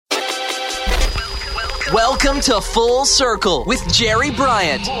Welcome to Full Circle with Jerry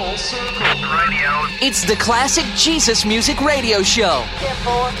Bryant. Full Circle Radio. It's the classic Jesus music radio show.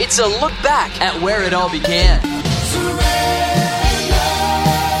 It's a look back at where it all began.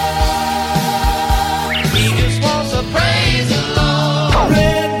 He just wants to praise the Lord.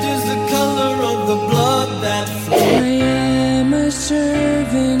 Red is the color of the blood that flows. I am a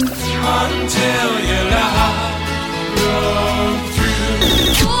servant Until your life runs through.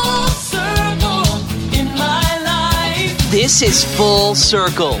 Full circle in my life. This is Full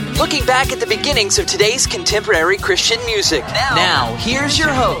Circle, looking back at the beginnings of today's contemporary Christian music. Now here's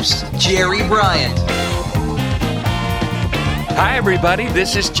your host, Jerry Bryant. Hi, everybody.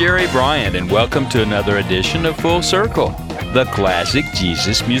 This is Jerry Bryant, and welcome to another edition of Full Circle, the classic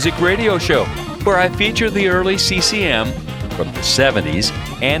Jesus music radio show, where I feature the early CCM from the 70s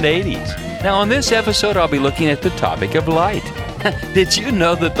and 80s. Now, on this episode, I'll be looking at the topic of light. Did you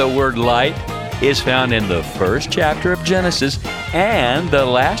know that the word light is found in the first chapter of Genesis and the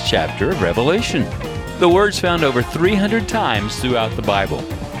last chapter of Revelation? The word's found over 300 times throughout the Bible.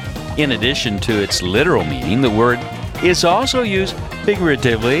 In addition to its literal meaning, the word is also used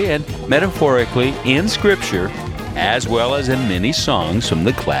figuratively and metaphorically in Scripture, as well as in many songs from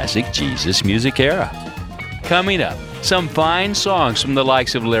the classic Jesus music era. Coming up, some fine songs from the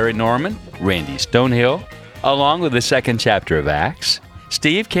likes of Larry Norman, Randy Stonehill, along with the second chapter of Acts,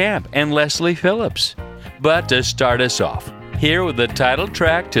 Steve Camp, and Leslie Phillips. But to start us off, here with the title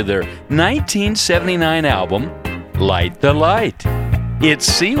track to their 1979 album, Light the Light. It's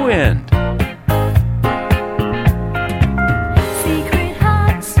Sea Wind. secret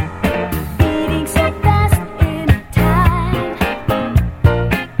hearts beating so fast in time.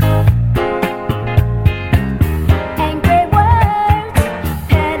 Angry words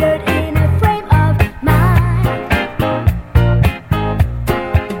patterned in a frame of mind.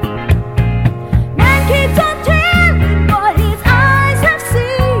 Man keeps on telling what his eyes have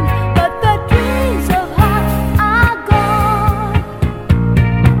seen, but the dreams of heart are gone.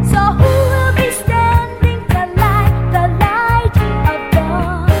 So who will be standing to light the light of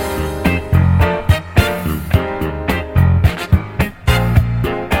dawn?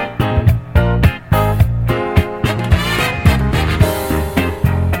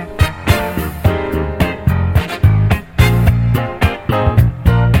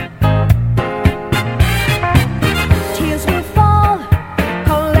 Tears will fall,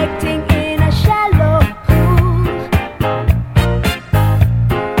 collecting in a shallow pool.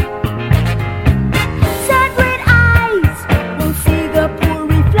 Sad red eyes will see the poor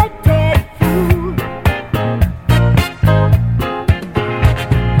reflected fool.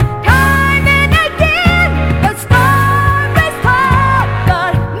 Time and again, the storm is tall,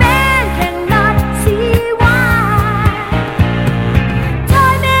 but man cannot see why.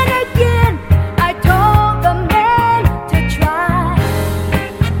 Time and again, I told the man to try.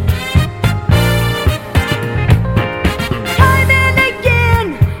 Time and again,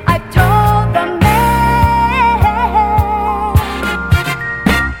 I've told the man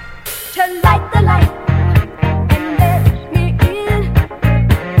to light the light and let me in.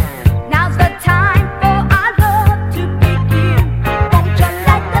 Now's the time for our love to begin. Won't you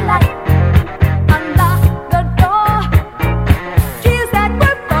light the light, unlock the door? Tears that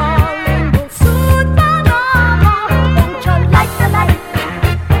were falling will soon fall off. Won't you light the light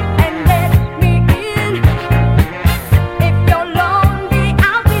and let me in? If you're lonely,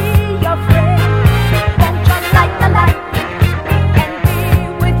 I'll be your friend. Won't you light the light and be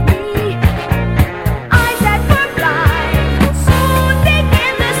with me? Eyes that were blind will soon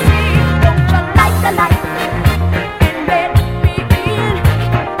begin to see. Won't you light the light and let me in?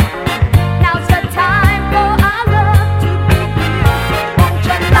 Now's the time for our love to begin. Won't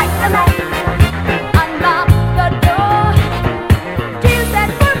you light the light, unlock the door? Tears that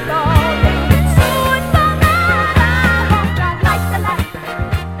were falling will soon fall out. Won't you light the light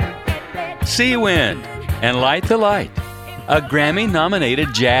and let Sea Wind and Light the Light, a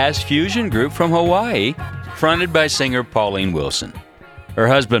Grammy-nominated jazz fusion group from Hawaii, fronted by singer Pauline Wilson. Her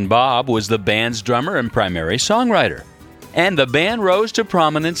husband Bob was the band's drummer and primary songwriter, and the band rose to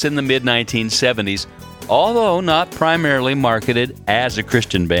prominence in the mid-1970s, although not primarily marketed as a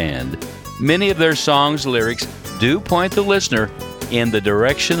Christian band. Many of their songs' lyrics do point the listener in the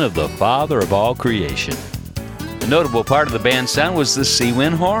direction of the Father of all creation. A notable part of the band's sound was the Sea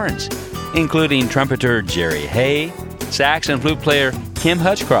Wind horns, including trumpeter Jerry Hay, sax and flute player Kim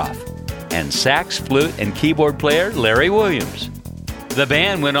Hutchcroft, and sax, flute, and keyboard player Larry Williams. The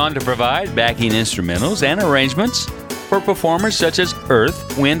band went on to provide backing instrumentals and arrangements for performers such as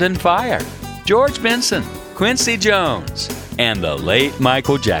Earth, Wind and Fire, George Benson, Quincy Jones, and the late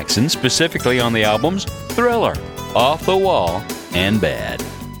Michael Jackson, specifically on the albums Thriller, Off the Wall, and Bad.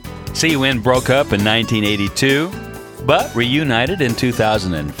 Sea Wind broke up in 1982, but reunited in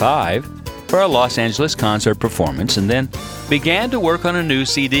 2005 for a Los Angeles concert performance and then began to work on a new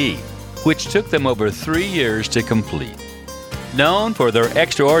CD, which took them over 3 years to complete. Known for their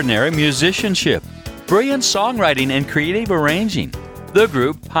extraordinary musicianship, brilliant songwriting, and creative arranging, the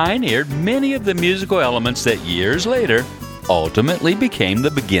group pioneered many of the musical elements that years later ultimately became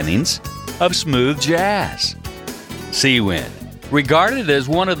the beginnings of smooth jazz. Sea Wind, regarded as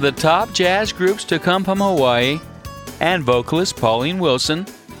one of the top jazz groups to come from Hawaii, and vocalist Pauline Wilson,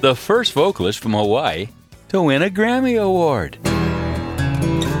 the first vocalist from Hawaii to win a Grammy Award.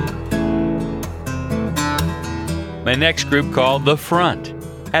 My next group, called The Front,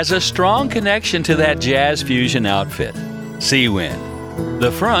 has a strong connection to that jazz fusion outfit, Sea Wind.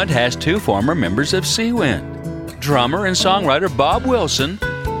 The Front has 2 former members of Sea Wind, drummer and songwriter Bob Wilson,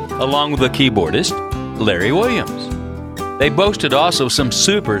 along with the keyboardist Larry Williams. They boasted also some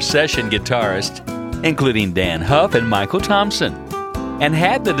super session guitarists, including Dan Huff and Michael Thompson, and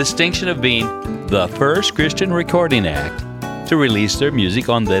had the distinction of being the first Christian recording act to release their music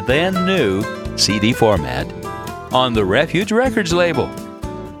on the then new CD format on the Refuge Records label.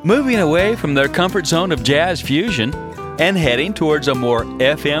 Moving away from their comfort zone of jazz fusion and heading towards a more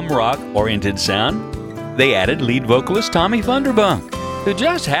FM rock-oriented sound, they added lead vocalist Tommy Thunderbunk, who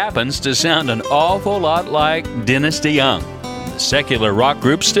just happens to sound an awful lot like Dennis DeYoung, the secular rock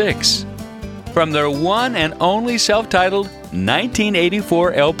group Styx. From their one and only self-titled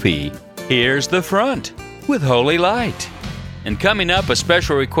 1984 LP, here's The Front with Holy Light. And coming up, a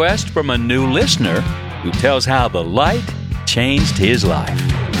special request from a new listener who tells how the light changed his life.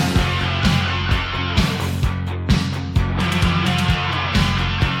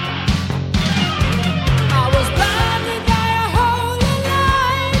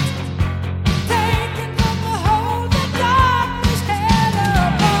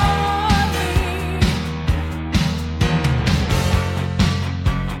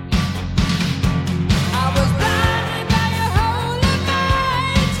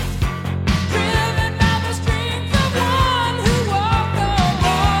 Driven by the strength of one who walked on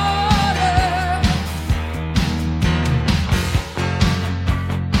water.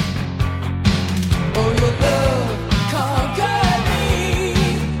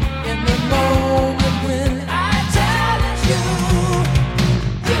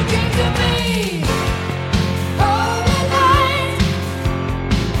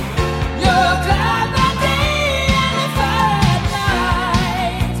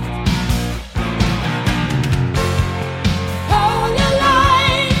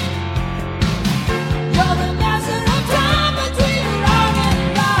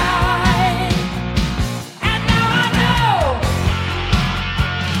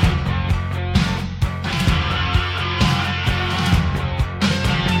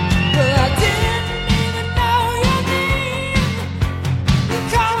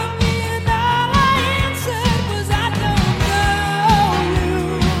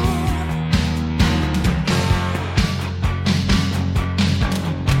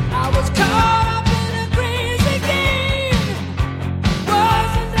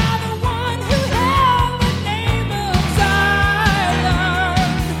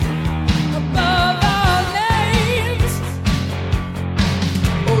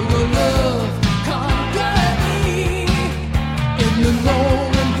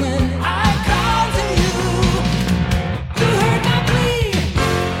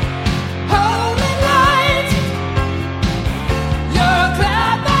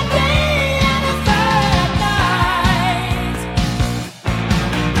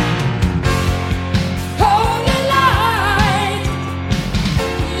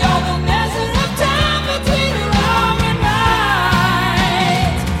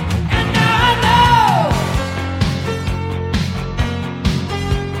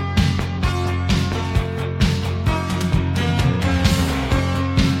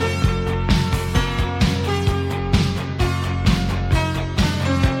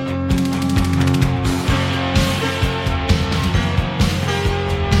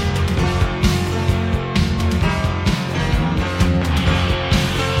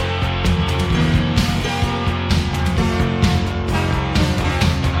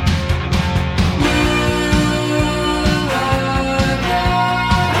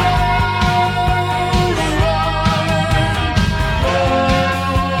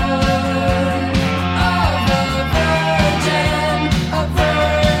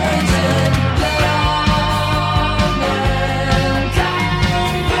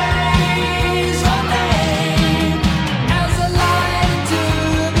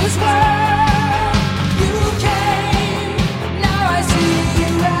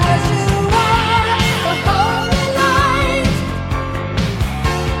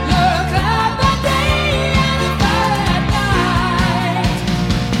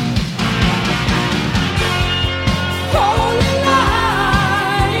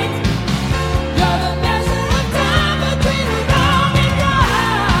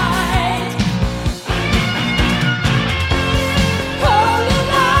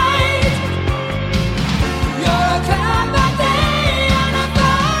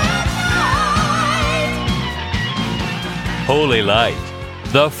 really like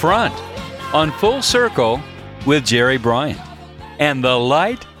The Front on Full Circle with Jerry Bryant. And the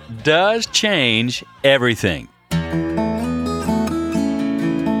light does change everything.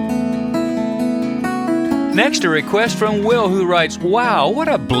 Next, a request from Will, who writes, "Wow, what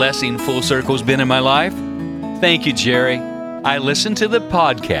a blessing Full Circle's been in my life. Thank you, Jerry. I listened to the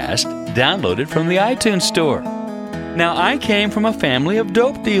podcast downloaded from the iTunes store. Now, I came from a family of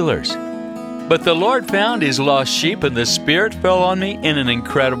dope dealers, but the Lord found His lost sheep and the Spirit fell on me in an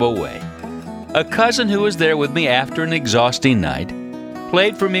incredible way. A cousin who was there with me after an exhausting night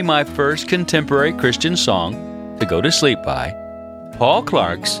played for me my first contemporary Christian song to go to sleep by, Paul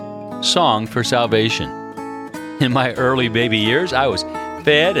Clark's Song for Salvation. In my early baby years, I was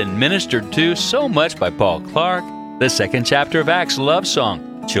fed and ministered to so much by Paul Clark, the second chapter of Acts love song,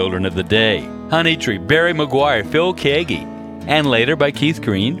 Children of the Day, Honeytree, Barry McGuire, Phil Keaggy, and later by Keith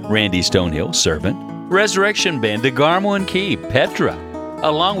Green, Randy Stonehill, Servant, Resurrection Band, DeGarmo and Key, Petra,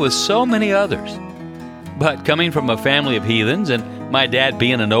 along with so many others. But coming from a family of heathens and my dad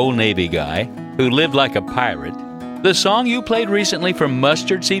being an old Navy guy who lived like a pirate, the song you played recently from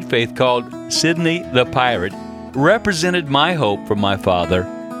Mustard Seed Faith called Sidney the Pirate represented my hope for my father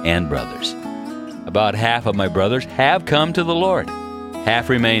and brothers. About half of my brothers have come to the Lord. Half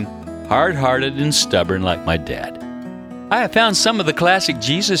remain hard-hearted and stubborn like my dad. I have found some of the classic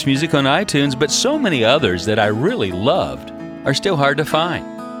Jesus music on iTunes, but so many others that I really loved are still hard to find.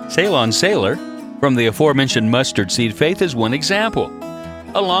 Sail on Sailor from the aforementioned Mustard Seed Faith is one example,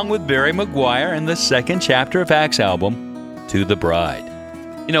 along with Barry McGuire and the second chapter of Acts album, To the Bride.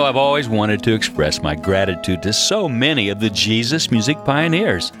 You know, I've always wanted to express my gratitude to so many of the Jesus music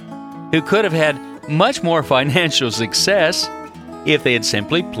pioneers who could have had much more financial success if they had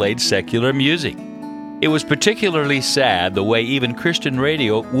simply played secular music. It was particularly sad the way even Christian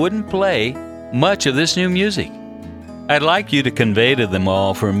radio wouldn't play much of this new music. I'd like you to convey to them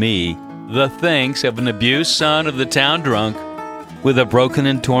all, for me, the thanks of an abused son of the town drunk with a broken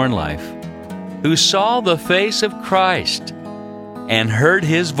and torn life, who saw the face of Christ and heard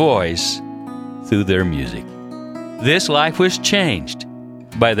His voice through their music. This life was changed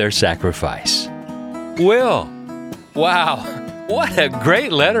by their sacrifice. Will, wow, what a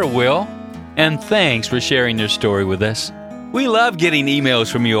great letter, Will. And thanks for sharing your story with us. We love getting emails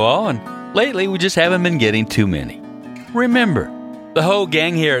from you all, and lately we just haven't been getting too many. Remember, the whole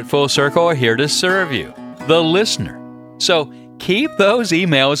gang here at Full Circle are here to serve you, the listener. So keep those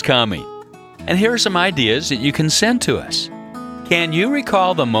emails coming. And here are some ideas that you can send to us. Can you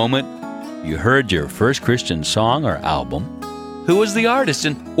recall the moment you heard your first Christian song or album? Who was the artist,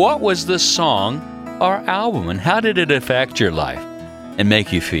 and what was the song or album, and how did it affect your life and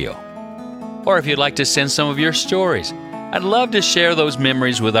make you feel? Or if you'd like to send some of your stories, I'd love to share those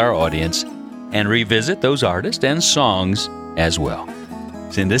memories with our audience and revisit those artists and songs as well.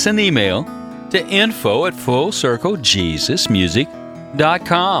 Send us an email to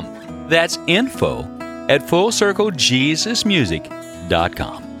info@fullcirclejesusmusic.com. That's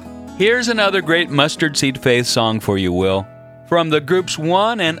info@fullcirclejesusmusic.com. Here's another great Mustard Seed Faith song for you, Will, from the group's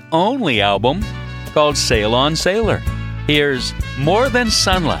one and only album called Sail on Sailor. Here's More Than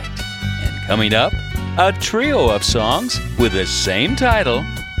Sunlight. And coming up, a trio of songs with the same title,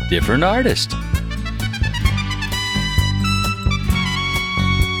 different artist.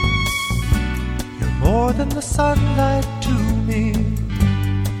 You're more than the sunlight to me.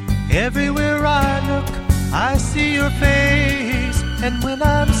 Everywhere I look, I see your face. And when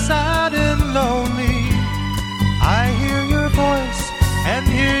I'm sad and lonely, I hear your voice and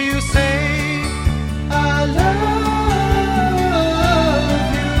hear you say, I love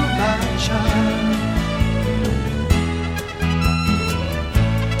you, my child.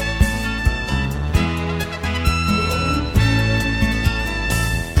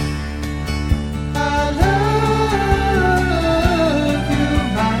 I love you,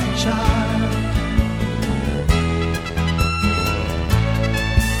 my child.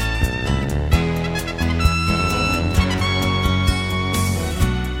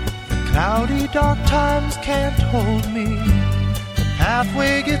 Cloudy, dark times can't hold me. The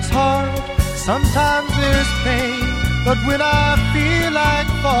pathway gets hard, sometimes there's pain. But when I feel like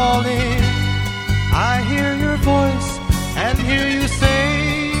falling, I hear your voice and hear you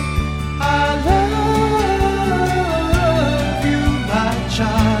say, I love you, my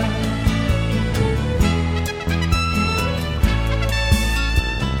child.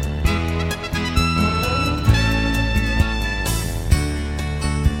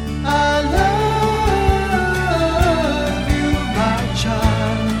 I love you, my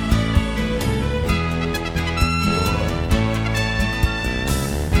child.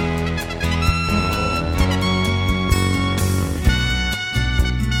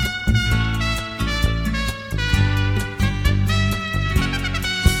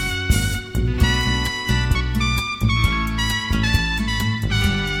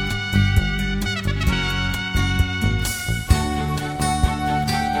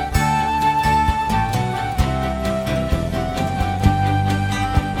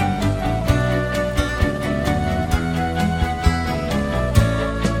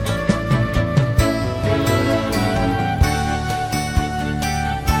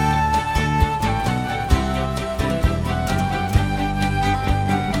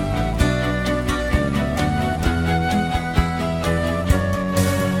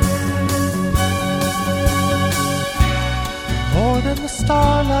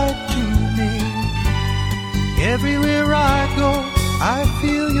 Everywhere I go, I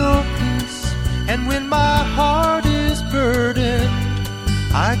feel your peace. And when my heart is burdened,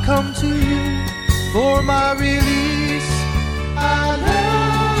 I come to you for my release. I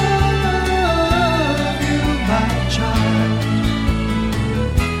love you, my child.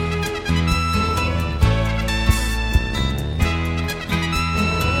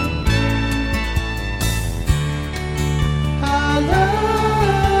 I love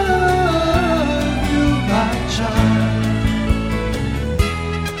you, my child.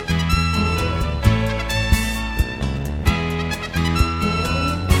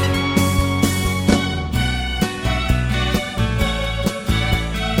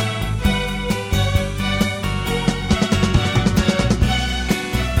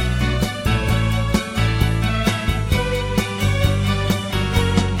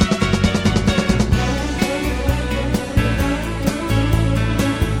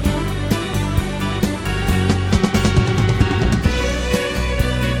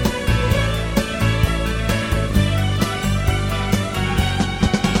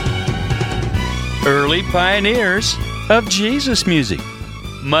 Early pioneers of Jesus music,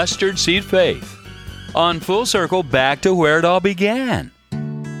 Mustard Seed Faith. On Full Circle, back to where it all began.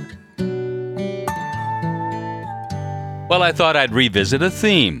 Well, I thought I'd revisit a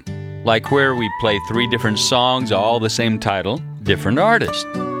theme, like where we play 3 different songs, all the same title, different artist.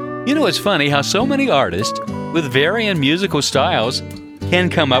 You know, it's funny how so many artists with varying musical styles can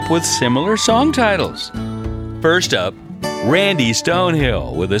come up with similar song titles. First up, Randy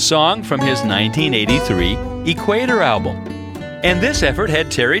Stonehill with a song from his 1983 Equator album. And this effort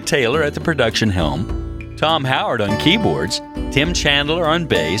had Terry Taylor at the production helm, Tom Howard on keyboards, Tim Chandler on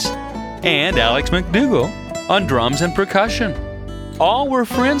bass, and Alex McDougall on drums and percussion. All were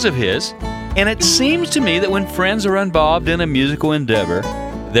friends of his, and it seems to me that when friends are involved in a musical endeavor,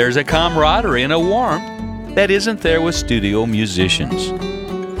 there's a camaraderie and a warmth that isn't there with studio musicians.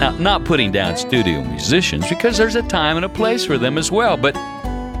 Now, not putting down studio musicians, because there's a time and a place for them as well, but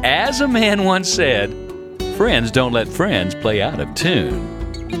as a man once said, friends don't let friends play out of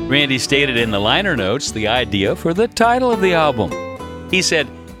tune. Randy stated in the liner notes the idea for the title of the album. He said,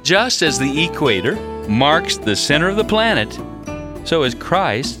 just as the equator marks the center of the planet, so is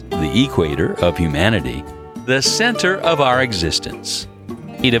Christ, the equator of humanity, the center of our existence.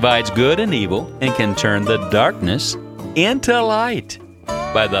 He divides good and evil and can turn the darkness into light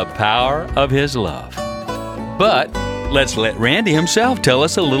by the power of his love. But let's let Randy himself tell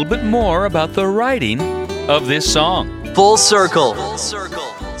us a little bit more about the writing of this song. Full Circle.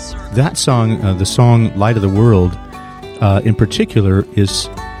 That song, the song Light of the World, in particular, it's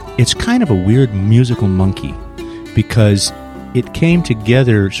kind of a weird musical monkey because it came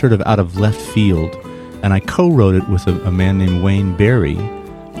together sort of out of left field, and I co-wrote it with a man named Wayne Berry,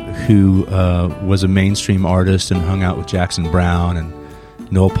 who was a mainstream artist and hung out with Jackson Browne and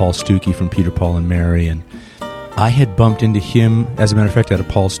Noel Paul Stookey from Peter, Paul and Mary, and I had bumped into him, as a matter of fact, at a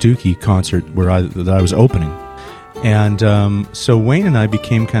Paul Stookey concert that I was opening. And so Wayne and I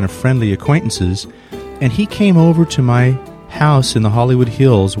became kind of friendly acquaintances, and he came over to my house in the Hollywood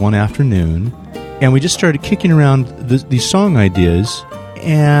Hills one afternoon, and we just started kicking around these song ideas,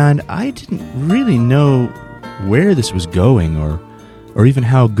 and I didn't really know where this was going or even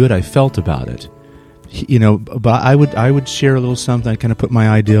how good I felt about it. You know, but I would share a little something. I'd kind of put my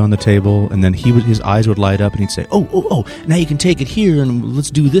idea on the table, and then his eyes would light up, and he'd say, "Oh, now you can take it here, and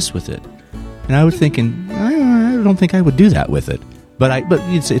let's do this with it." And I was thinking, I don't think I would do that with it, but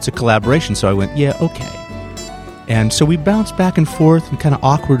it's a collaboration, so I went, yeah, okay. And so we bounced back and forth in kind of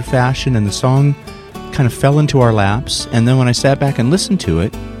awkward fashion, and the song kind of fell into our laps. And then when I sat back and listened to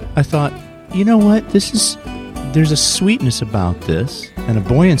it, I thought, you know what? There's a sweetness about this and a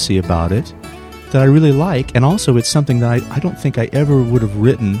buoyancy about it that I really like, and also it's something that I don't think I ever would have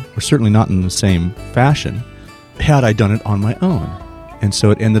written, or certainly not in the same fashion, had I done it on my own. And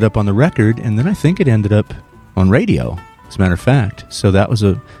so it ended up on the record, and then I think it ended up on radio, as a matter of fact. So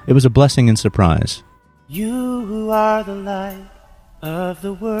it was a blessing and surprise. You are the light of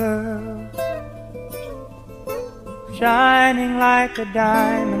the world, shining like a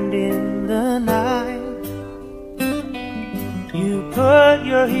diamond in the night. You put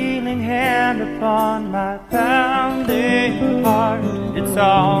your healing hand upon my pounding heart. It's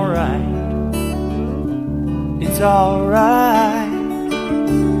alright, it's alright.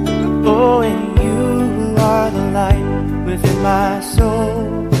 Oh, and you are the light within my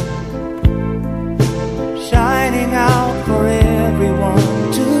soul, shining out for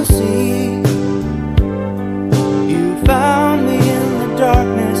everyone to see. You found me in the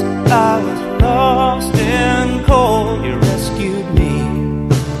darkness, I was lost and cold. You rescued me,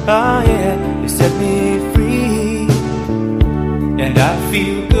 oh yeah, you set me free.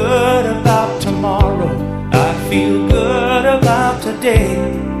 feel good about tomorrow. I feel good about today.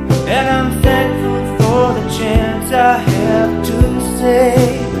 And I'm thankful for the chance I have to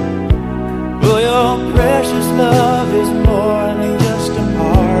say, oh, your precious love is more than just a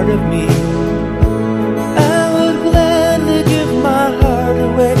part of me. I would gladly give my heart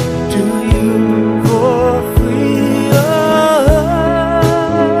away to you for free.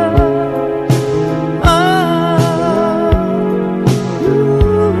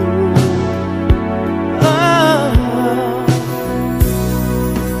 Oh,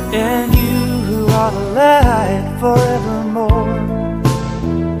 and you who are the light forevermore,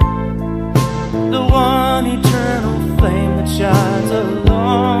 the one eternal flame that shines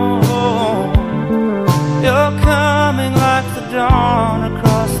alone. You're coming like the dawn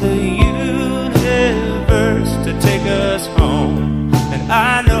across the universe to take us home. And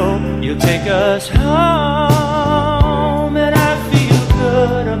I know you'll take us home. And I feel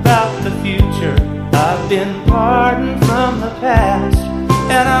good about the future. I've been pardoned from the past,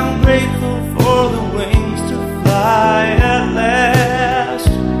 and I'm grateful for the wings to fly at last.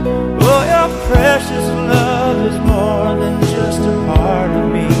 Oh, your precious love is more than just a part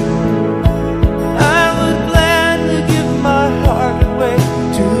of me. I would gladly give my heart away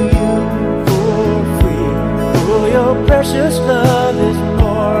to you for free. Oh, your precious love is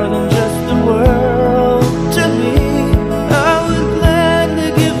more than just the world to me. I would gladly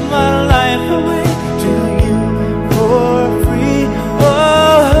give my life away to you for free.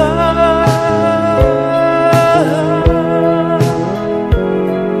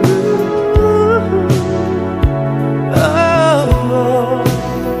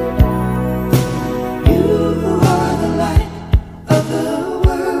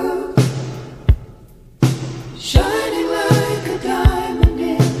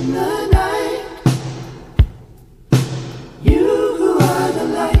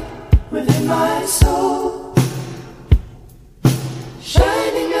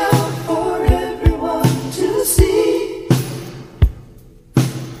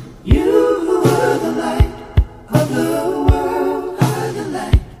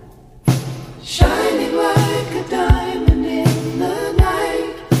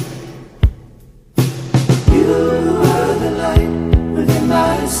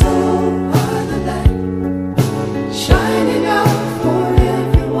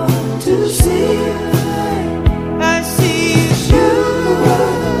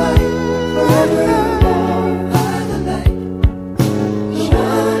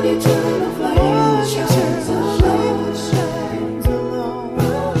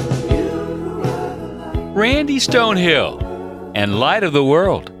 Randy Stonehill and Light of the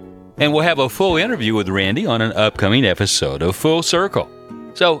World. And we'll have a full interview with Randy on an upcoming episode of Full Circle.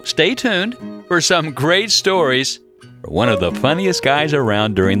 So stay tuned for some great stories for one of the funniest guys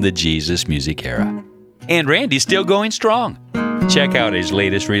around during the Jesus music era. And Randy's still going strong. Check out his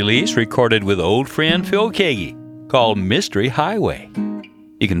latest release recorded with old friend Phil Keaggy called Mystery Highway.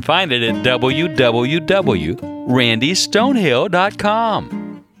 You can find it at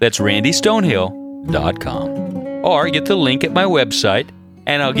www.randystonehill.com. That's randystonehill.com. Or get the link at my website,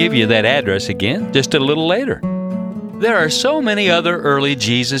 and I'll give you that address again just a little later. There are so many other early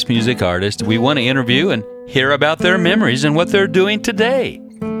Jesus music artists we want to interview and hear about their memories and what they're doing today.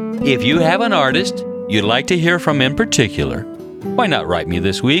 If you have an artist you'd like to hear from in particular, why not write me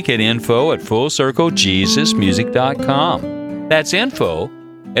this week at info@fullcirclejesusmusic.com. That's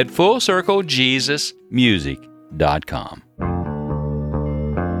info@fullcirclejesusmusic.com.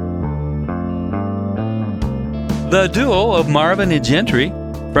 The duo of Marvin and Gentry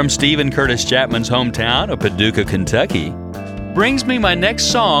from Stephen Curtis Chapman's hometown of Paducah, Kentucky, brings me my next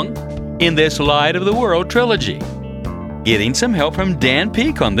song in this Light of the World trilogy. Getting some help from Dan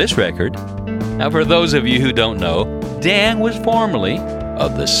Peek on this record. Now, for those of you who don't know, Dan was formerly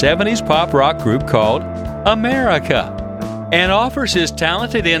of the 70s pop rock group called America, and offers his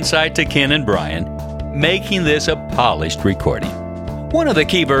talented insight to Ken and Brian, making this a polished recording. One of the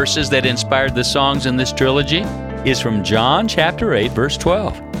key verses that inspired the songs in this trilogy is from John chapter 8, verse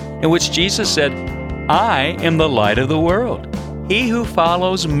 12, in which Jesus said, "I am the light of the world. He who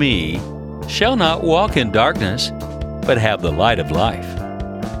follows me shall not walk in darkness, but have the light of life."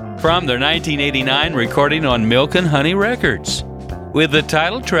 From their 1989 recording on Milk and Honey Records, with the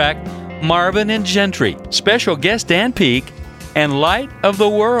title track, Marvin and Gentry, special guest Dan Peek, and Light of the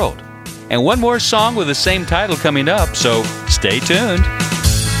World. And one more song with the same title coming up, so stay tuned.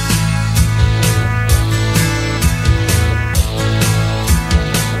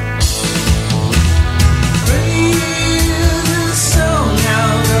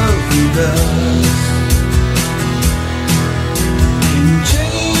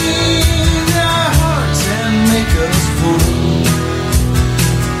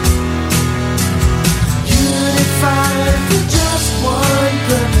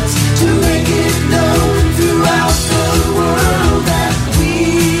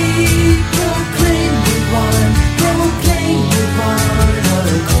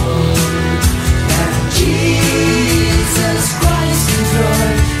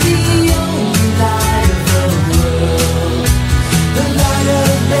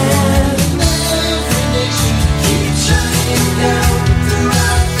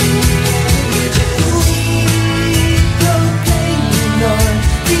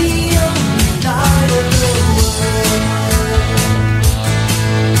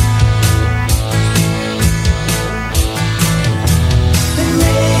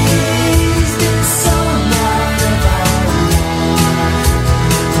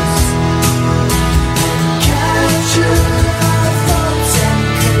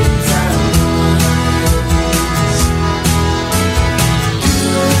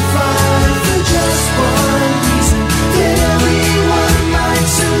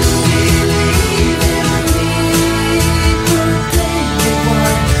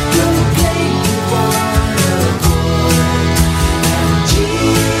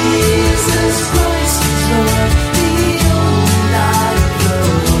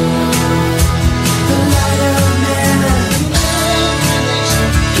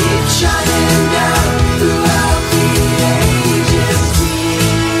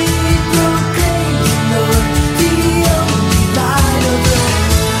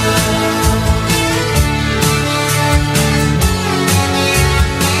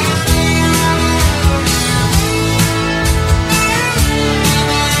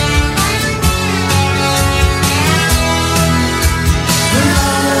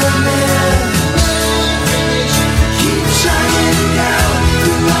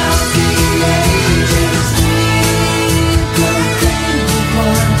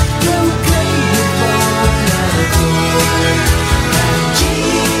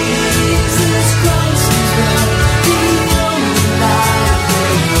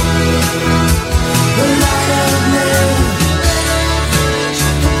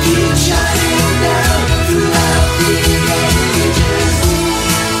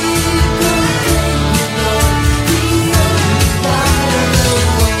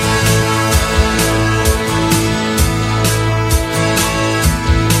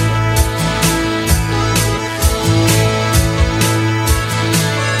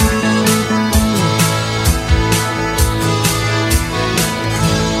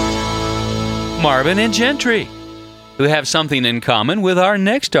 Marvin and Gentry, who have something in common with our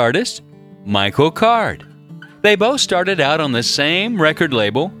next artist, Michael Card. They both started out on the same record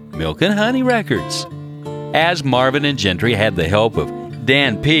label, Milk and Honey Records. As Marvin and Gentry had the help of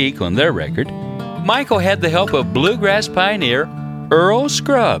Dan Peek on their record, Michael had the help of bluegrass pioneer Earl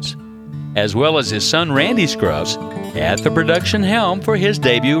Scruggs, as well as his son Randy Scruggs, at the production helm for his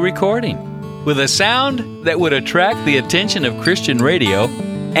debut recording. With a sound that would attract the attention of Christian radio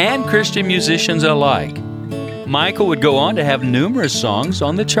and Christian musicians alike, Michael would go on to have numerous songs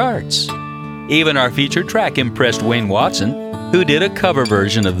on the charts. Even our featured track impressed Wayne Watson, who did a cover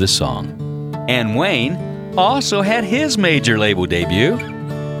version of the song. And Wayne also had his major label debut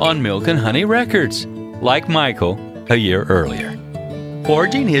on Milk and Honey Records, like Michael a year earlier.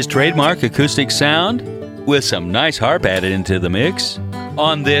 Forging his trademark acoustic sound with some nice harp added into the mix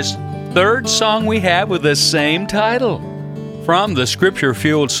on this third song we have with the same title. From the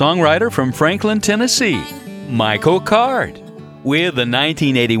scripture-fueled songwriter from Franklin, Tennessee, Michael Card, with the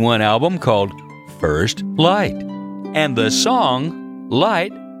 1981 album called First Light, and the song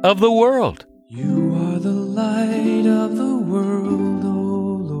Light of the World. You are the light of the world, O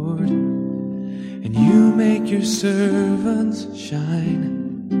Lord, and you make your servants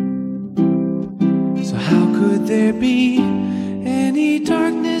shine. So how could there be any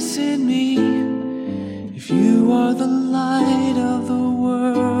darkness in me if you are the light of the world?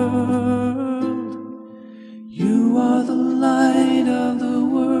 You are the light of the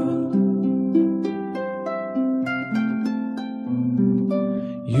world.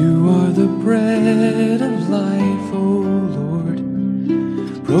 You are the bread of life, O Lord,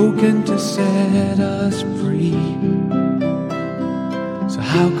 broken to set us free. So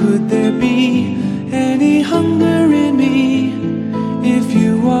how could there be any hunger in me if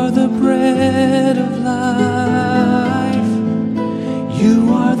you are the bread of life?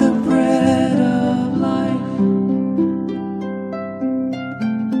 You are the bread of life.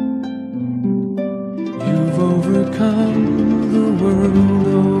 You've overcome the world,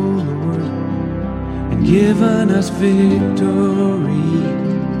 O Lord, and given us victory.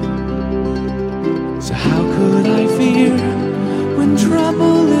 So how could I fear when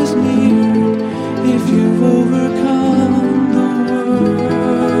trouble is near if you've overcome the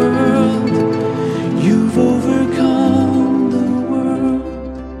world? You've overcome the world.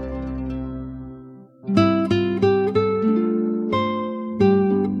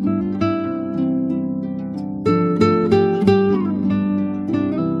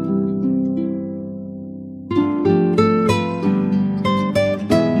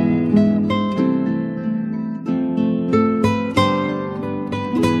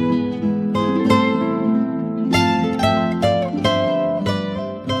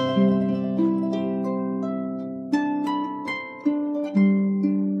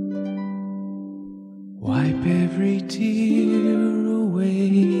 Wipe every tear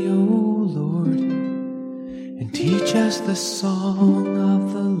away, O Lord, and teach us the song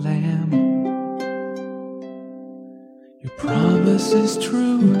of the Lamb. Your promise is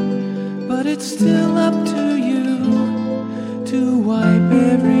true, but it's still up to you to wipe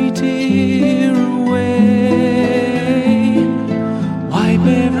every tear away. Wipe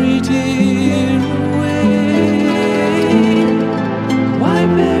every tear away.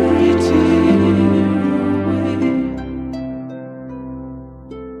 Wipe every tear.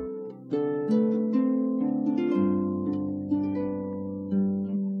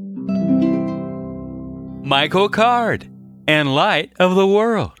 Michael Card and Light of the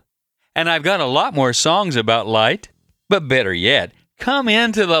World. And I've got a lot more songs about light, but better yet, come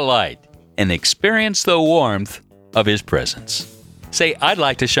into the light and experience the warmth of His presence. Say, I'd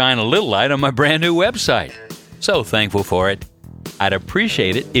like to shine a little light on my brand new website. So thankful for it. I'd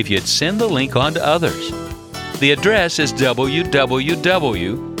appreciate it if you'd send the link on to others. The address is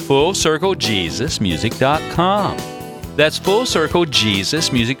www.fullcirclejesusmusic.com. That's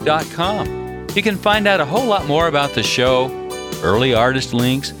fullcirclejesusmusic.com. You can find out a whole lot more about the show, early artist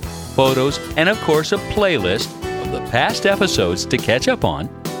links, photos, and of course a playlist of the past episodes to catch up on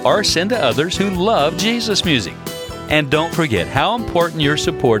or send to others who love Jesus music. And don't forget how important your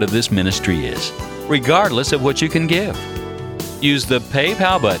support of this ministry is, regardless of what you can give. Use the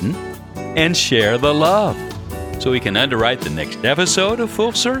PayPal button and share the love so we can underwrite the next episode of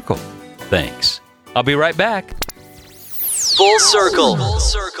Full Circle. Thanks. I'll be right back. Full Circle. Full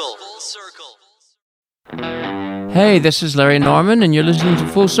Circle. Hey, this is Larry Norman, and you're listening to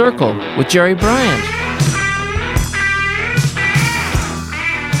Full Circle with Jerry Bryant.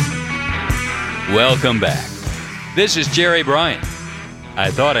 Welcome back. This is Jerry Bryant.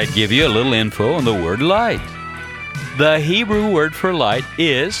 I thought I'd give you a little info on the word light. The Hebrew word for light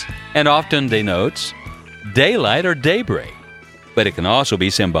is, and often denotes, daylight or daybreak, but it can also be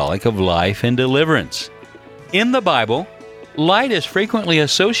symbolic of life and deliverance. In the Bible, light is frequently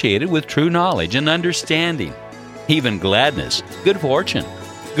associated with true knowledge and understanding, even gladness, good fortune,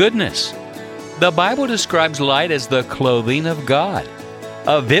 goodness. The Bible describes light as the clothing of God,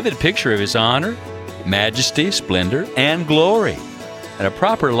 a vivid picture of His honor, majesty, splendor, and glory. And a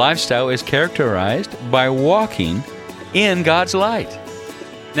proper lifestyle is characterized by walking in God's light.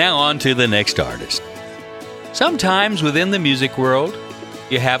 Now on to the next artist. Sometimes within the music world,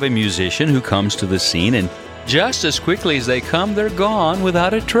 you have a musician who comes to the scene and just as quickly as they come, they're gone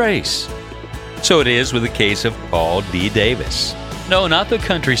without a trace. So it is with the case of Paul D. Davis. No, not the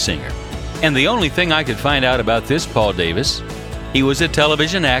country singer. And the only thing I could find out about this Paul Davis, he was a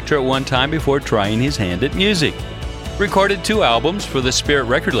television actor at one time before trying his hand at music. Recorded 2 albums for the Spirit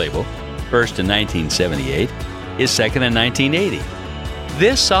record label, first in 1978, his second in 1980.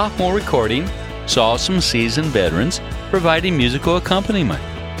 This sophomore recording saw some seasoned veterans providing musical accompaniment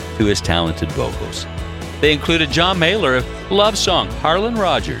to his talented vocals. They included John Mailer of Love Song, Harlan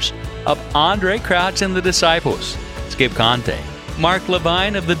Rogers of Andre Crouch and the Disciples, Skip Conte, Mark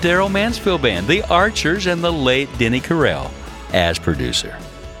Levine of the Darrell Mansfield Band, the Archers, and the late Denny Carell as producer.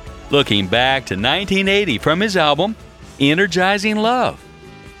 Looking back to 1980 from his album, Energizing Love,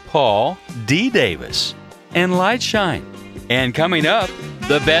 Paul D. Davis and Light Shine. And coming up,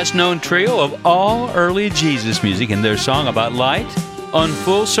 the best-known trio of all early Jesus music and their song about light on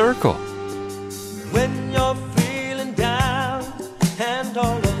Full Circle. When you're feeling down and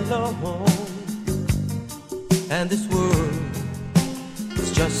all alone, and this world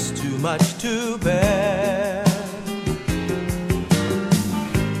is just too much to bear,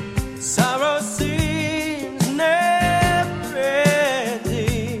 sorrow seems never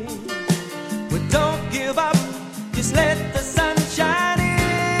ending, but don't give up, just let the sun shine in.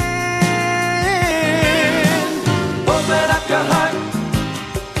 Open up your heart,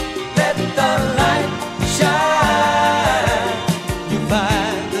 let the light shine. You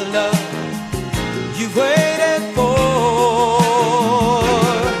find the love you've waited for.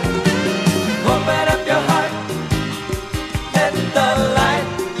 Open up your heart, let the light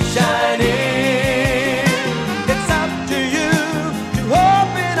shine in. It's up to you to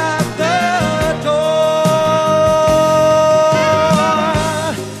open up the door.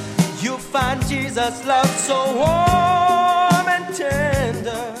 You'll find Jesus' love so warm and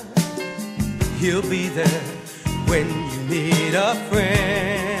tender. He'll be there when you need a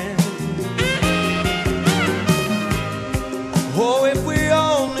friend. Oh, if we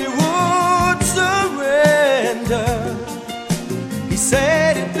only would surrender. He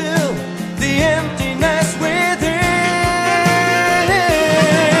said it filled the emptiness within.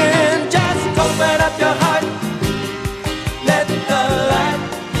 Just open up your heart, let the light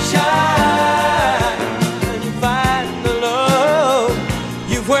shine. You find the love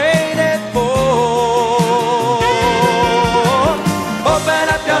you've waited for. Open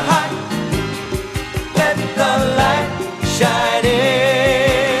up your heart, let the light shine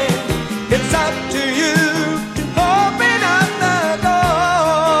in. It's up to you to open up the door.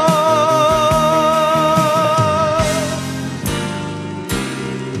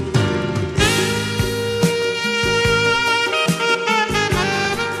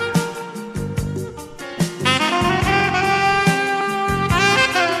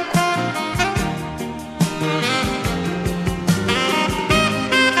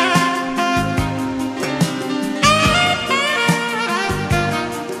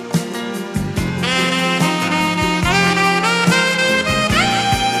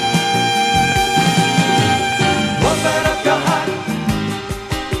 Open up your heart,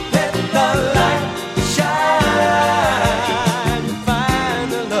 let the light shine. You find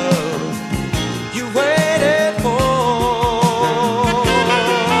the love you waited for.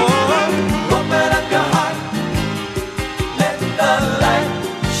 Open up your heart, let the light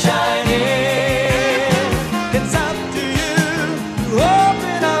shine in. It's up to you to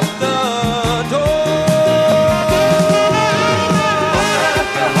open up the door. Open up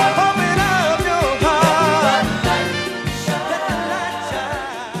your heart, open up your heart. Let the light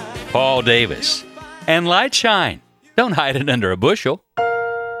shine. Paul Davis and Light Shine. Don't hide it under a bushel.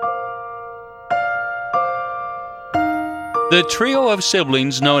 The trio of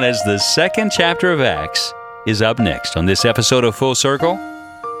siblings known as the second chapter of Acts is up next on this episode of Full Circle,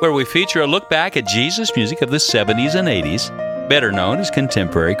 where we feature a look back at Jesus music of the 70s and 80s, better known as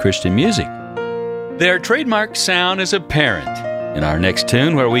contemporary Christian music. Their trademark sound is apparent in our next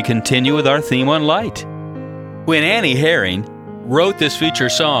tune, where we continue with our theme on light. When Annie Herring wrote this feature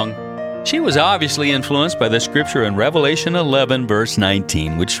song, She was obviously influenced by the scripture in Revelation 11, verse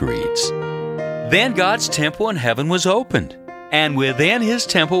 19, which reads, "Then God's temple in heaven was opened, and within his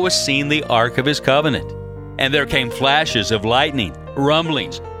temple was seen the ark of his covenant. And there came flashes of lightning,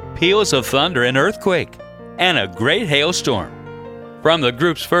 rumblings, peals of thunder, and earthquake, and a great hailstorm." From the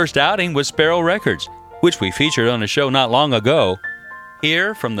group's first outing with Sparrow Records, which we featured on a show not long ago,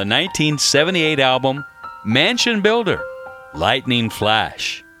 here from the 1978 album, Mansion Builder, Lightning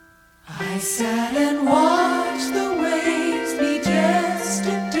Flash. I sat and watched the waves be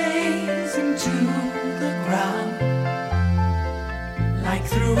yesterdays into the ground. Like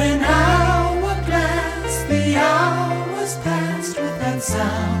through an hourglass, the hours passed without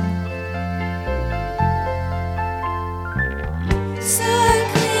sound.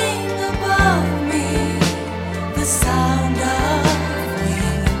 Circling above me, the sound of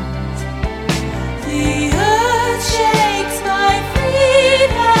wind. The earth shakes my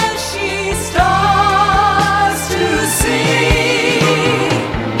feet as she starts to sing.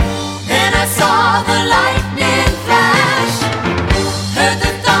 Then I saw the lightning flash, heard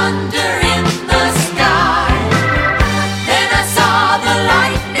the thunder in the sky. Then I saw the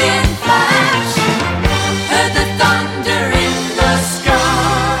lightning flash, heard the thunder in the sky.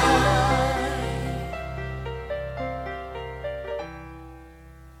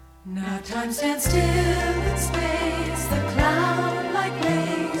 Now time stands still in space, the cloud-like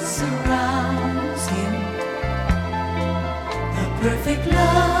lace surrounds him. The perfect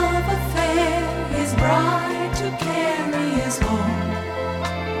love affair, his bride to carry is home.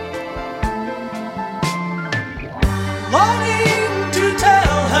 Longing to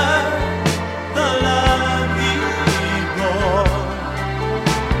tell her the love he bore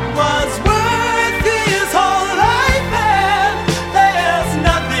was worth his whole life, and there's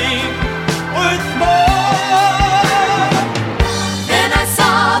nothing worth more. Then I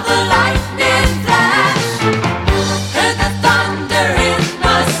saw the lightning flash, heard the thunder in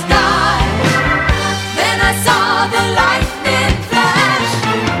the sky. Then I saw the lightning flash,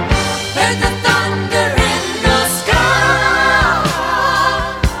 heard the thunder in the sky.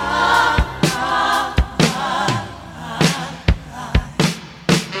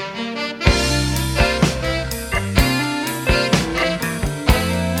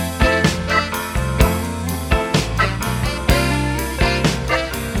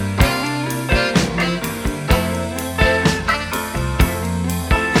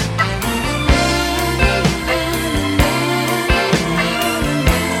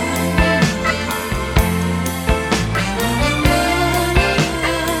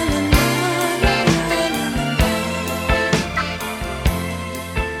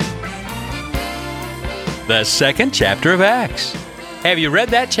 The second chapter of Acts. Have you read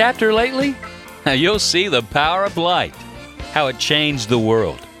that chapter lately? Now you'll see the power of light, how it changed the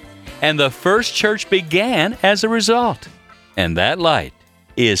world. And the first church began as a result. And that light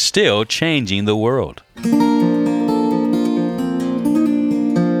is still changing the world.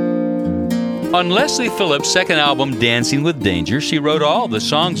 On Leslie Phillips' second album, Dancing with Danger, she wrote all the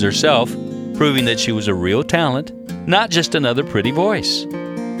songs herself, proving that she was a real talent, not just another pretty voice.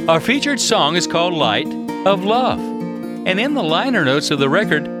 Our featured song is called Light of Love. And in the liner notes of the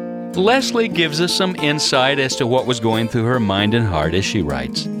record, Leslie gives us some insight as to what was going through her mind and heart as she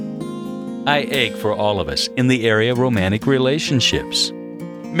writes, "I ache for all of us in the area of romantic relationships.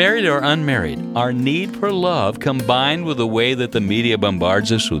 Married or unmarried, our need for love combined with the way that the media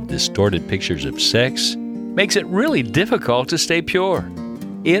bombards us with distorted pictures of sex makes it really difficult to stay pure.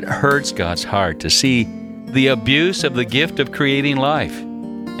 It hurts God's heart to see the abuse of the gift of creating life.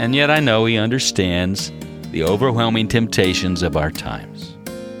 And yet I know He understands the overwhelming temptations of our times.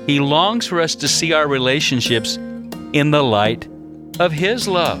 He longs for us to see our relationships in the light of His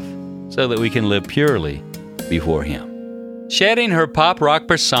love so that we can live purely before Him." Shedding her pop rock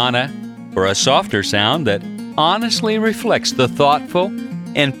persona for a softer sound that honestly reflects the thoughtful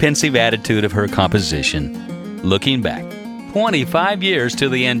and pensive attitude of her composition. Looking back 25 years to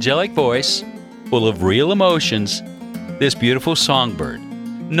the angelic voice, full of real emotions, this beautiful songbird,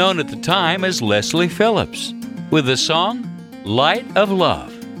 known at the time as Leslie Phillips, with the song Light of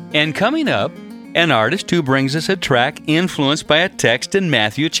Love. And coming up, an artist who brings us a track influenced by a text in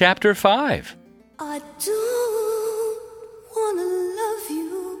Matthew chapter 5. I don't wanna love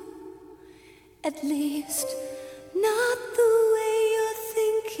you, at least not the way you're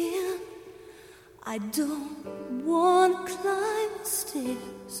thinking. I don't wanna climb the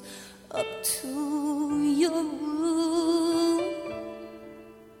stairs up to your room,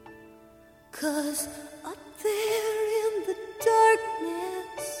 'cause up there in the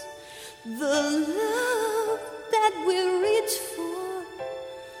darkness, the love that we reach for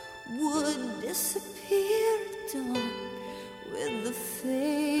would disappear at dawn with the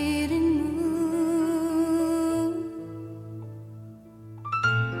fading moon.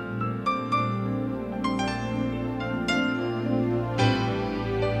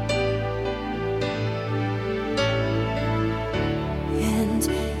 And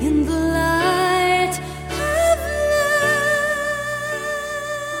in the light of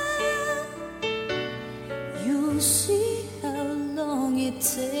love, you'll see how long it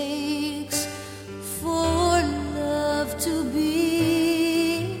takes for love to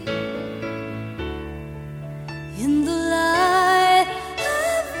be. In the light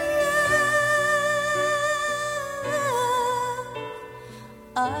of love,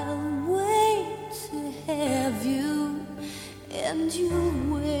 I'll wait to have you, and you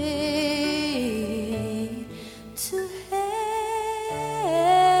wait to have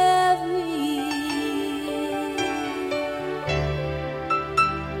me.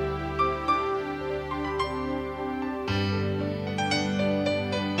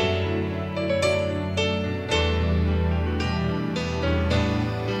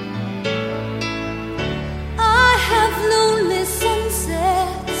 I have lonely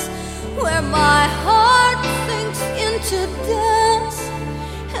sunsets where my heart sinks into dust,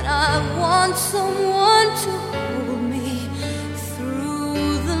 and I want someone to hold me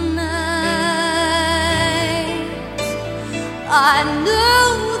through the night. I know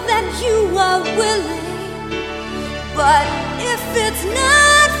that you are willing, but if it's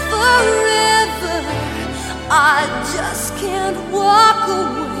not forever, I just can't walk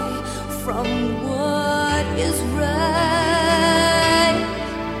away from what is right.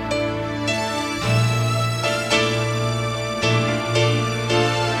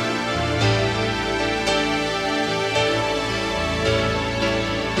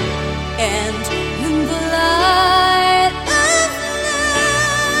 And in the light of love,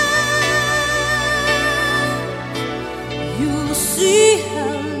 you'll see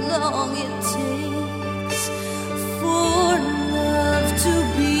how long it takes for love to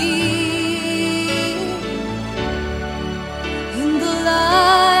be. In the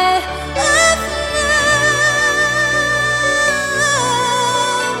light of love,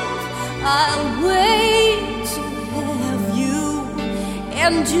 I'll wait to have you,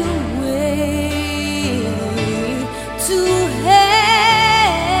 and you wait to have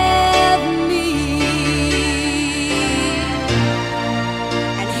me.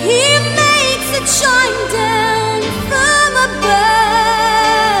 And he makes it shine down from above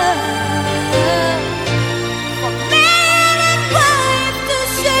for man and wife to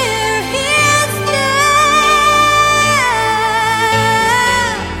share his love.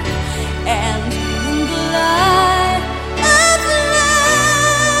 And in the light of love,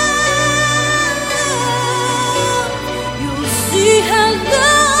 you'll see how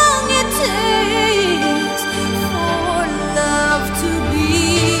long it takes for love to be.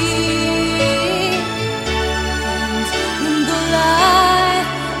 And in the light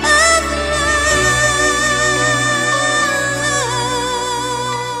of love,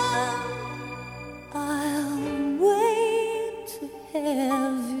 I'll wait to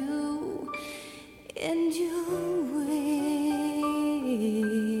have you, and you wait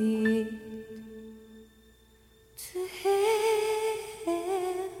to have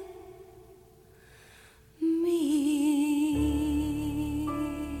me.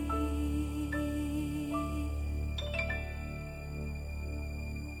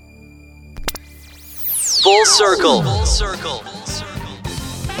 Full Circle. Full Circle.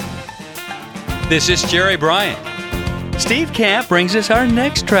 This is Jerry Bryant. Steve Camp brings us our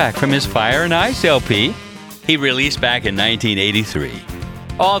next track from his Fire and Ice LP he released back in 1983.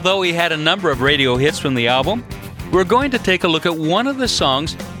 Although he had a number of radio hits from the album, we're going to take a look at one of the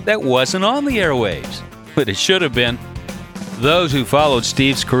songs that wasn't on the airwaves, but it should have been. Those who followed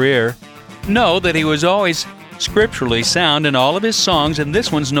Steve's career know that he was always scripturally sound in all of his songs, and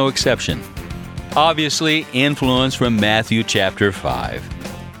this one's no exception. Obviously influenced from Matthew chapter 5,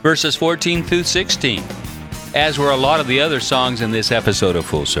 verses 14 through 16. As were a lot of the other songs in this episode of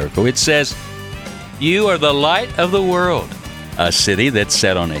Full Circle, it says, "You are the light of the world. A city that's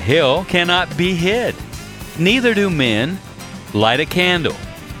set on a hill cannot be hid. Neither do men light a candle,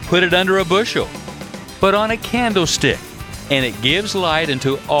 put it under a bushel, but on a candlestick, and it gives light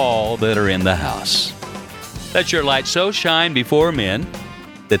unto all that are in the house. Let your light so shine before men,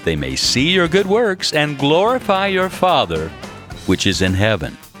 that they may see your good works and glorify your Father which is in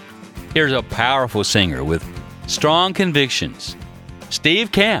heaven." Here's a powerful singer with strong convictions,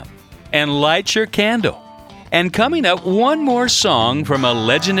 Steve Camp, and Light Your Candle. And coming up, one more song from a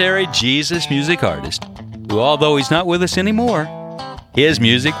legendary Jesus music artist who, although he's not with us anymore, his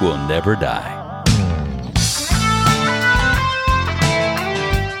music will never die.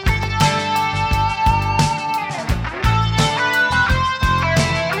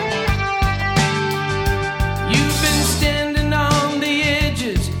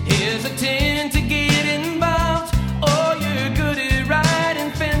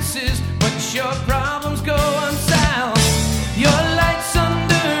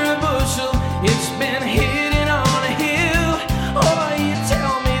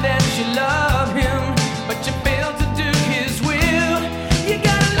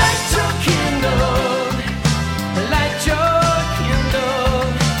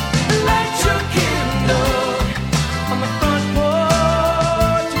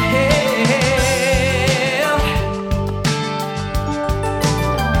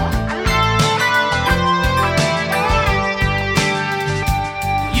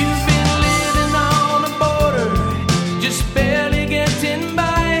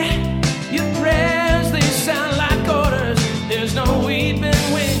 weeping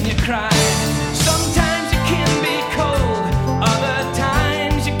when you cry. Sometimes it can be cold, other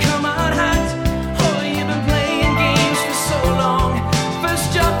times you come out hot. Oh, you've been playing games for so long.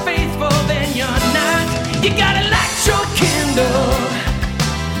 First you're faithful, then you're not. You gotta light your candle,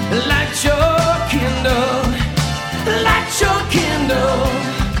 light your candle, light your candle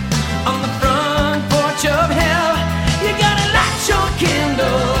on the front porch of hell. You gotta light your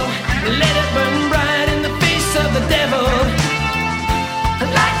candle, let it burn bright in the face of the devil.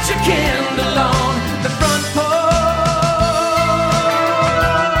 Light your candle on the front porch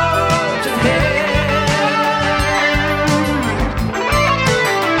of hell.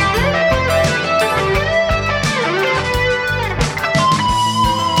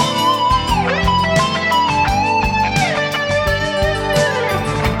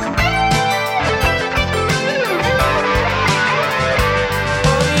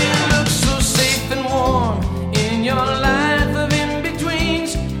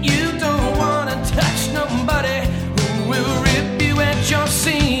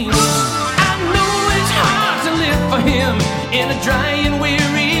 In a dry and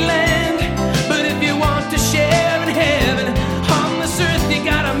weary land, but if you want to share in heaven on this earth, you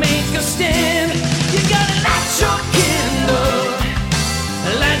gotta make a stand. You gotta light your candle,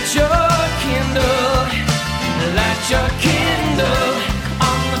 light your candle, light your candle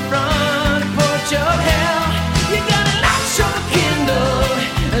on the front porch of hell. You gotta light your candle,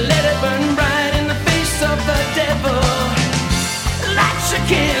 let it burn bright in the face of the devil. Light your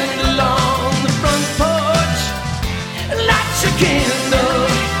candle on the front porch. Light your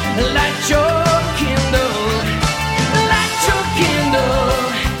candle, light your candle, light your candle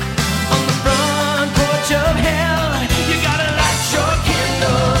on the front porch of hell. You gotta light your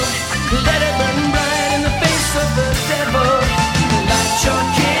candle, let it burn bright in the face of the devil. Light your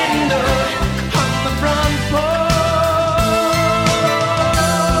candle on the front porch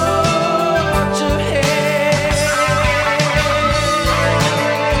of hell.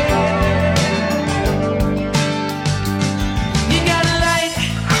 You gotta light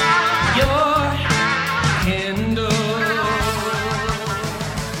your candle.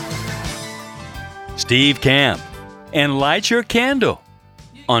 Steve Camp and Light Your Candle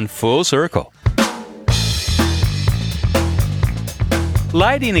on Full Circle.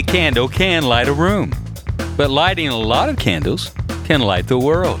 Lighting a candle can light a room, but lighting a lot of candles can light the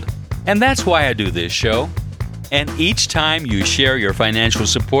world. And that's why I do this show. And each time you share your financial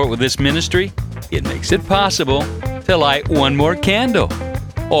support with this ministry, it makes it possible to light one more candle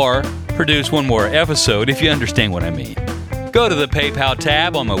or produce one more episode, if you understand what I mean. Go to the PayPal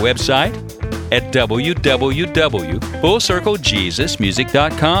tab on my website at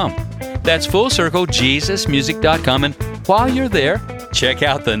www.fullcirclejesusmusic.com. That's fullcirclejesusmusic.com. And while you're there, check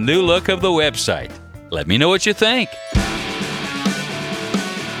out the new look of the website. Let me know what you think.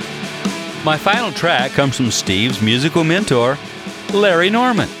 My final track comes from Steve's musical mentor, Larry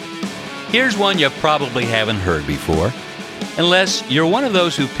Norman. Here's one you probably haven't heard before, unless you're one of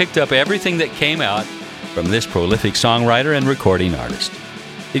those who picked up everything that came out from this prolific songwriter and recording artist.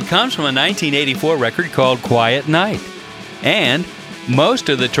 It comes from a 1984 record called Quiet Night, and most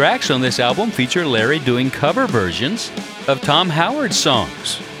of the tracks on this album feature Larry doing cover versions of Tom Howard's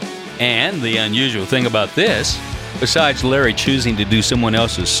songs. And the unusual thing about this, besides Larry choosing to do someone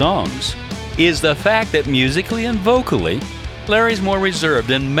else's songs, is the fact that musically and vocally, Larry's more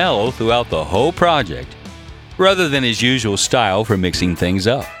reserved and mellow throughout the whole project, rather than his usual style for mixing things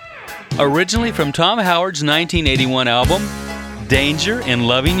up. Originally from Tom Howard's 1981 album, Danger in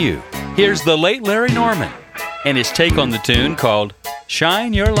Loving You, here's the late Larry Norman and his take on the tune called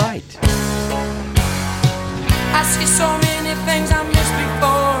Shine Your Light. I see so many things I missed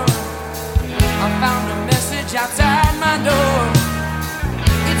before. I found a message outside my door.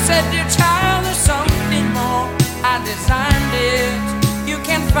 It said, dear child, there's something more. I designed it, you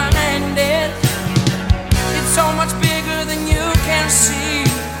can find it. It's so much bigger than you can see.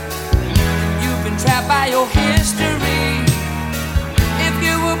 You've been trapped by your history. If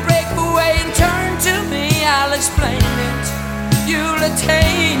you will break away and turn to me, I'll explain it, you'll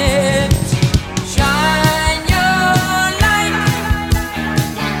attain it. Shine your light,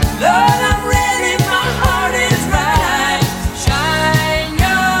 Lord, I'm ready, my heart is right. Shine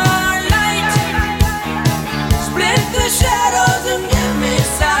your light, split the shadows and give me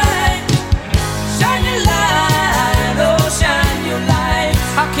sight. Shine your light, oh shine your light.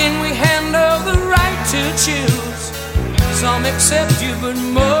 How can we handle the right to choose? Some accept you but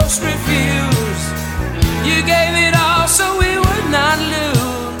most refuse. You gave it all so we would not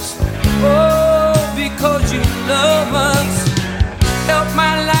lose. Oh, because you love us. Help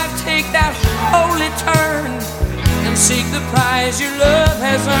my life take that holy turn and seek the prize your love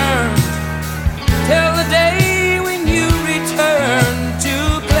has earned. Till the day when you return to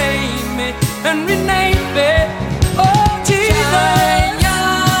claim me and rename me. Oh, Jesus, shine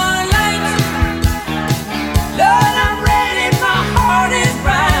your light. Lord, I'm ready, my heart is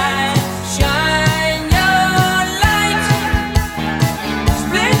bright. Shine your light.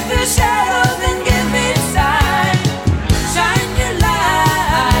 Split the shadows and give me sight. Shine your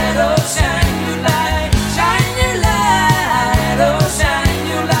light, oh, shine your light. Shine your light, oh, shine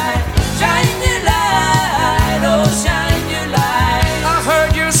your light. Shine your light, oh, shine your light. I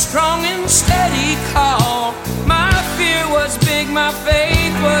heard your strong and steady call. My fear was big, my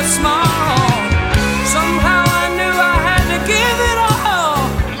faith was small. Somehow I knew I had to give it all.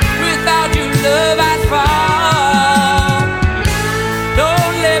 Without your love I'd fall.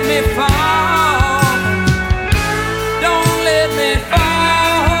 Don't let me fall. Don't let me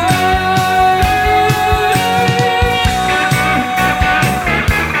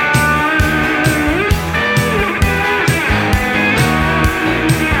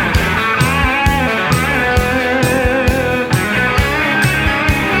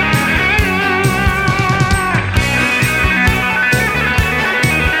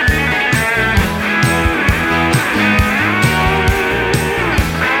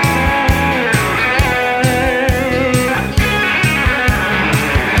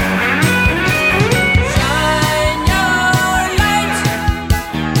shine your light.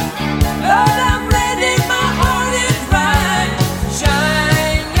 Lord, I'm ready, my heart is right.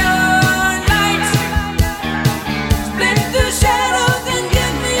 Shine your light. Split the shadows and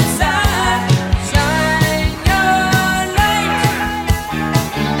give me sight. Shine your light.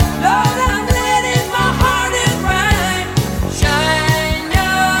 Lord, I'm ready, my heart is right. Shine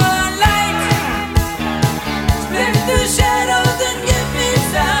your light. Split the shadows and give me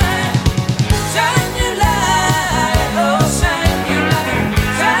sight. Shine your light, oh, shine your light.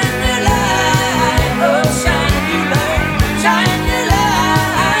 Shine your light, oh, shine your light. Shine your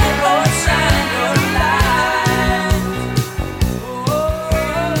light, oh, shine your light.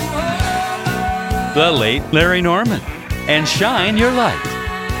 The late Larry Norman, and Shine Your Light,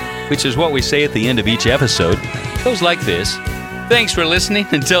 which is what we say at the end of each episode. Goes like this. Thanks for listening.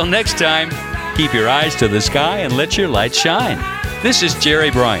 Until next time, keep your eyes to the sky and let your light shine. This is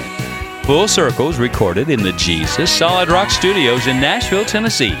Jerry Bryant. Full Circle's recorded in the Jesus Solid Rock Studios in Nashville,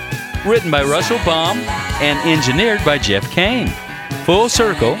 Tennessee. Written by Russell Baum and engineered by Jeff Kane. Full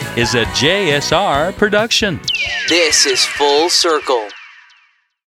Circle is a JSR production. This is Full Circle.